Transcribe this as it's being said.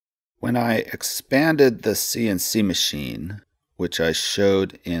When I expanded the CNC machine, which I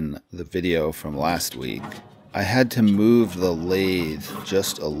showed in the video from last week, I had to move the lathe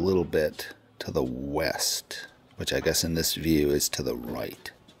just a little bit to the west, which I guess in this view is to the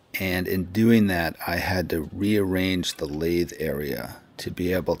right. And in doing that, I had to rearrange the lathe area to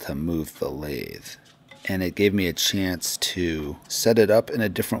be able to move the lathe. And it gave me a chance to set it up in a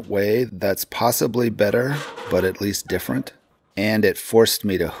different way that's possibly better, but at least different. And it forced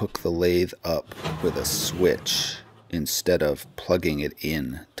me to hook the lathe up with a switch instead of plugging it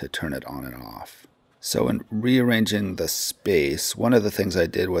in to turn it on and off. So in rearranging the space, one of the things I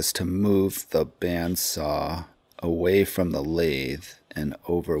did was to move the bandsaw away from the lathe and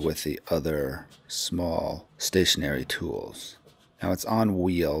over with the other small stationary tools. Now it's on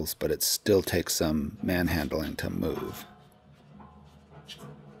wheels, but it still takes some manhandling to move.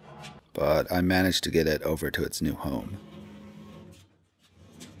 But I managed to get it over to its new home.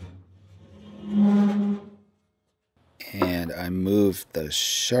 And I moved the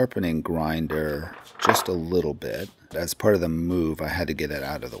sharpening grinder just a little bit. As part of the move, I had to get it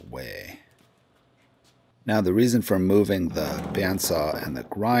out of the way. Now the reason for moving the bandsaw and the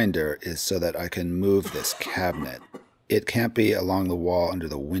grinder is so that I can move this cabinet. It can't be along the wall under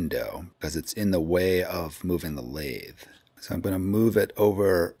the window because it's in the way of moving the lathe. So I'm going to move it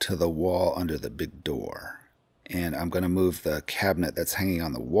over to the wall under the big door. And I'm going to move the cabinet that's hanging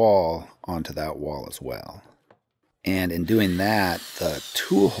on the wall onto that wall as well. And in doing that, the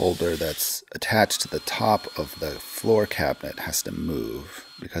tool holder that's attached to the top of the floor cabinet has to move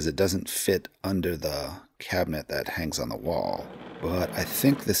because it doesn't fit under the cabinet that hangs on the wall. But I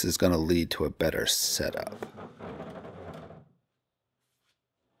think this is going to lead to a better setup.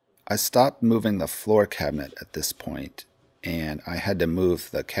 I stopped moving the floor cabinet at this point, and I had to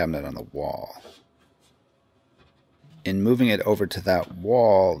move the cabinet on the wall. In moving it over to that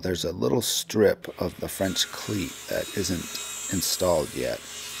wall, there's a little strip of the French cleat that isn't installed yet.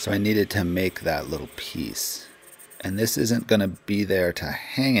 So I needed to make that little piece. And this isn't going to be there to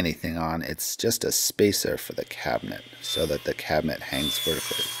hang anything on. It's just a spacer for the cabinet so that the cabinet hangs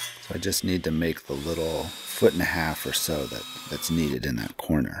vertically. So I just need to make the little 1.5 feet or so that's needed in that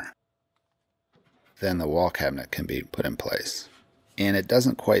corner. Then the wall cabinet can be put in place. And it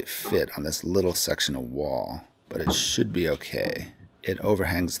doesn't quite fit on this little section of wall, but it should be okay. It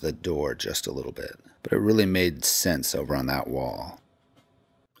overhangs the door just a little bit, but it really made sense over on that wall.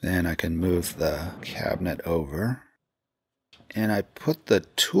 Then I can move the cabinet over, and I put the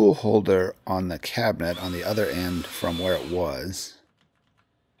tool holder on the cabinet on the other end from where it was.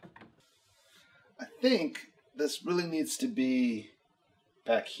 I think this really needs to be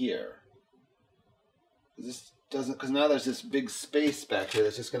back here. This doesn't, because now there's this big space back here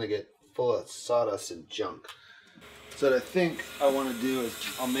that's just going to get full of sawdust and junk. So what I think I want to do is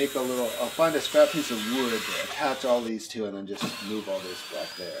I'll find a scrap piece of wood to attach all these to and then just move all this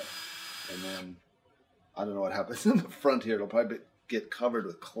back there. And then, I don't know what happens in the front here. It'll probably get covered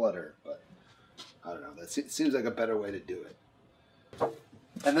with clutter, but I don't know. That seems like a better way to do it.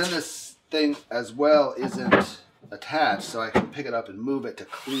 And then this thing as well isn't attached, so I can pick it up and move it to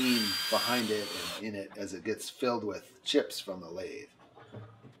clean behind it and in it as it gets filled with chips from the lathe.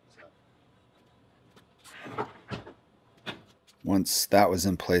 Once that was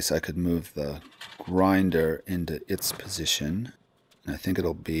in place, I could move the grinder into its position. And I think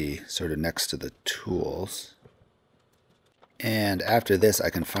it'll be sort of next to the tools. And after this, I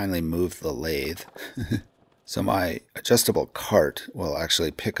can finally move the lathe. So my adjustable cart will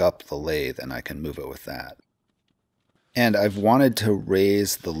actually pick up the lathe and I can move it with that. And I've wanted to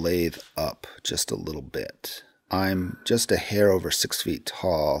raise the lathe up just a little bit. I'm just a hair over 6 feet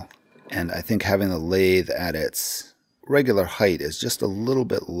tall, and I think having the lathe at its regular height is just a little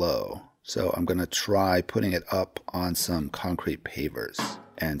bit low. So I'm going to try putting it up on some concrete pavers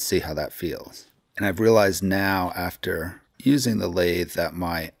and see how that feels. And I've realized now after using the lathe that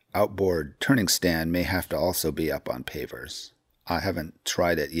my outboard turning stand may have to also be up on pavers. I haven't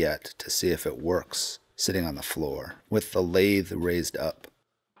tried it yet to see if it works sitting on the floor with the lathe raised up.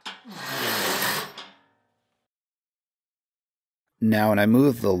 Now when I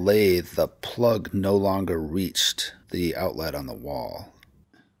moved the lathe, the plug no longer reached the outlet on the wall.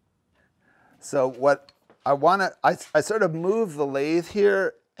 So what I want to, I sort of moved the lathe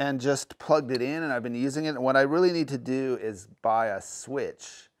here and just plugged it in, and I've been using it. And what I really need to do is buy a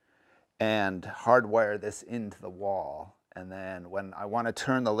switch and hardwire this into the wall. And then when I want to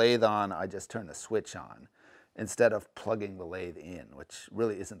turn the lathe on, I just turn the switch on instead of plugging the lathe in, which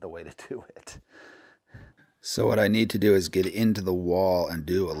really isn't the way to do it. So what I need to do is get into the wall and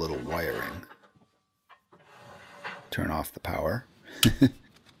do a little wiring. Turn off the power.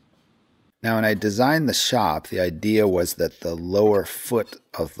 Now, when I designed the shop, the idea was that the lower foot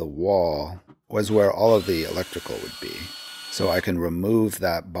of the wall was where all of the electrical would be. So I can remove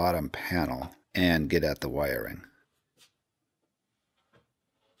that bottom panel and get at the wiring.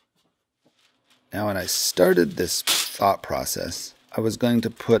 Now, when I started this thought process, I was going to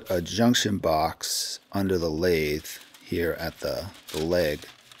put a junction box under the lathe here at the leg.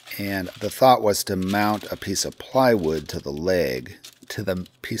 And the thought was to mount a piece of plywood to the leg. To the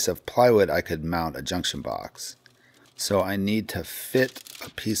piece of plywood, I could mount a junction box. So I need to fit a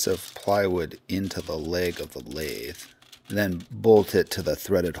piece of plywood into the leg of the lathe, then bolt it to the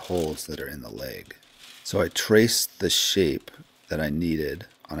threaded holes that are in the leg. So I traced the shape that I needed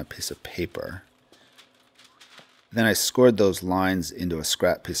on a piece of paper. Then I scored those lines into a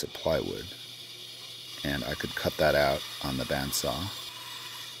scrap piece of plywood, and I could cut that out on the bandsaw.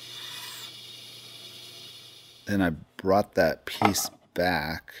 Then I brought that piece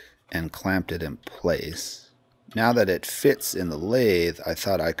back and clamped it in place. Now that it fits in the lathe, I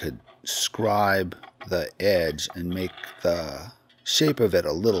thought I could scribe the edge and make the shape of it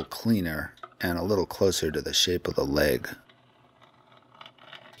a little cleaner and a little closer to the shape of the leg.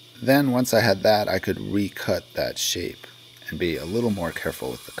 Then once I had that, I could recut that shape and be a little more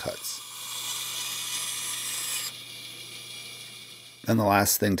careful with the cuts. Then the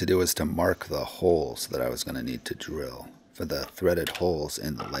last thing to do was to mark the holes that I was going to need to drill for the threaded holes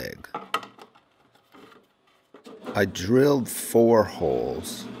in the leg. I drilled 4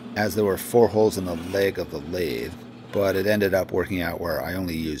 holes, as there were 4 holes in the leg of the lathe, but it ended up working out where I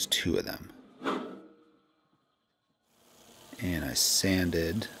only used 2 of them. And I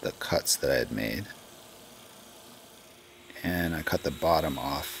sanded the cuts that I had made. And I cut the bottom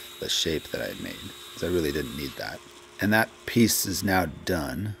off the shape that I had made, because I really didn't need that. And that piece is now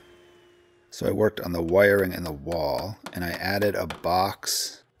done. So I worked on the wiring in the wall, and I added a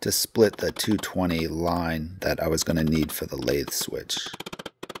box to split the 220 line that I was going to need for the lathe switch.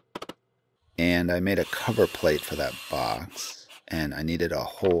 And I made a cover plate for that box, and I needed a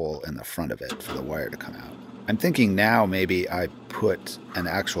hole in the front of it for the wire to come out. I'm thinking now maybe I put an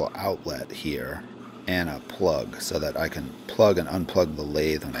actual outlet here and a plug so that I can plug and unplug the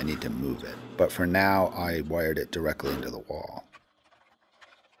lathe when I need to move it. But for now, I wired it directly into the wall.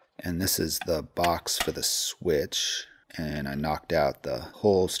 And this is the box for the switch, and I knocked out the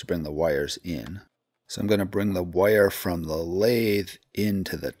holes to bring the wires in. So I'm going to bring the wire from the lathe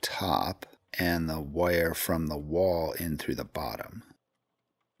into the top and the wire from the wall in through the bottom.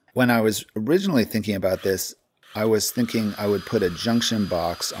 When I was originally thinking about this, I was thinking I would put a junction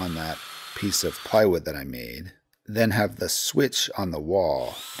box on that piece of plywood that I made, then have the switch on the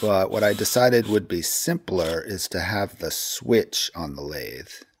wall. But what I decided would be simpler is to have the switch on the lathe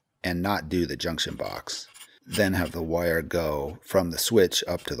and not do the junction box, then have the wire go from the switch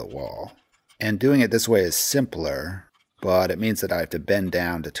up to the wall. And doing it this way is simpler, but it means that I have to bend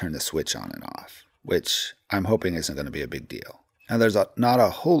down to turn the switch on and off, which I'm hoping isn't going to be a big deal. Now, there's not a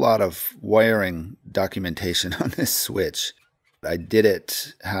whole lot of wiring documentation on this switch. I did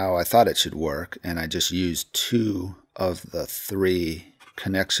it how I thought it should work, and I just used 2 of the 3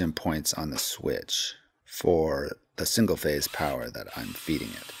 connection points on the switch for the single-phase power that I'm feeding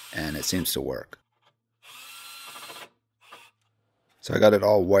it, and it seems to work. So I got it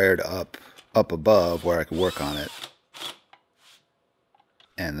all wired up above where I could work on it,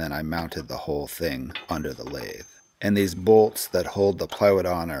 and then I mounted the whole thing under the lathe. And these bolts that hold the plywood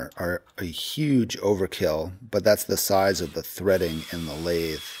on are a huge overkill, but that's the size of the threading in the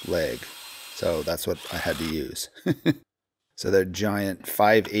lathe leg. So that's what I had to use. So they're giant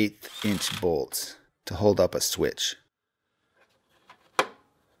 5/8 inch bolts to hold up a switch.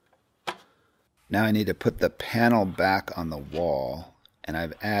 Now I need to put the panel back on the wall, and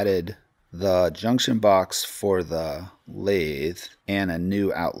I've added the junction box for the lathe and a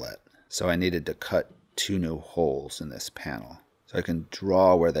new outlet. So I needed to cut 2 new holes in this panel. So I can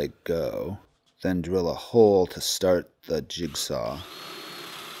draw where they go, then drill a hole to start the jigsaw.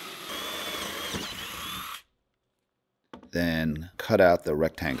 Then cut out the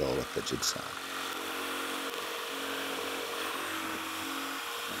rectangle with the jigsaw.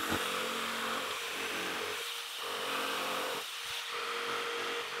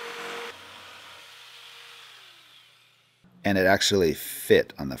 And it actually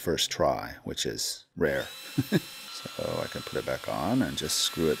fit on the first try, which is rare. So I can put it back on and just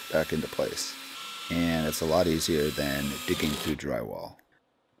screw it back into place. And it's a lot easier than digging through drywall.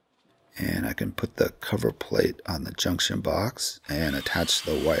 And I can put the cover plate on the junction box and attach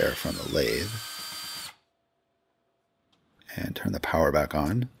the wire from the lathe. And turn the power back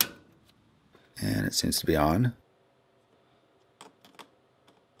on. And it seems to be on.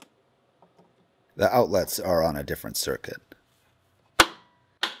 The outlets are on a different circuit.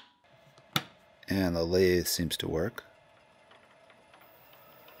 And the lathe seems to work.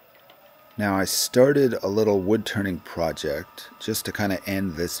 Now I started a little wood turning project just to kind of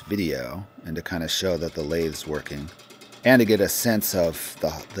end this video and to kind of show that the lathe's working and to get a sense of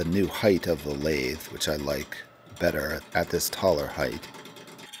the new height of the lathe, which I like better at this taller height.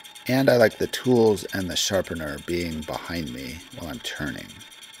 And I like the tools and the sharpener being behind me while I'm turning.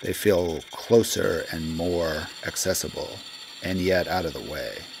 They feel closer and more accessible and yet out of the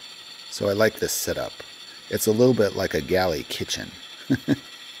way. So I like this setup. It's a little bit like a galley kitchen.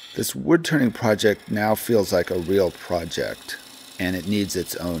 This wood turning project now feels like a real project, and it needs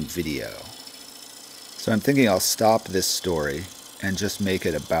its own video. So I'm thinking I'll stop this story and just make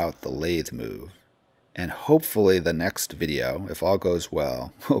it about the lathe move. And hopefully the next video, if all goes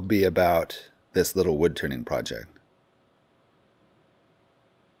well, will be about this little wood turning project.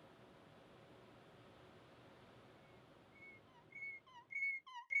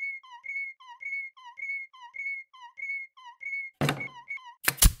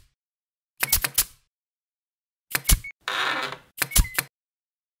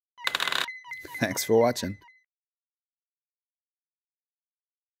 Thanks for watching.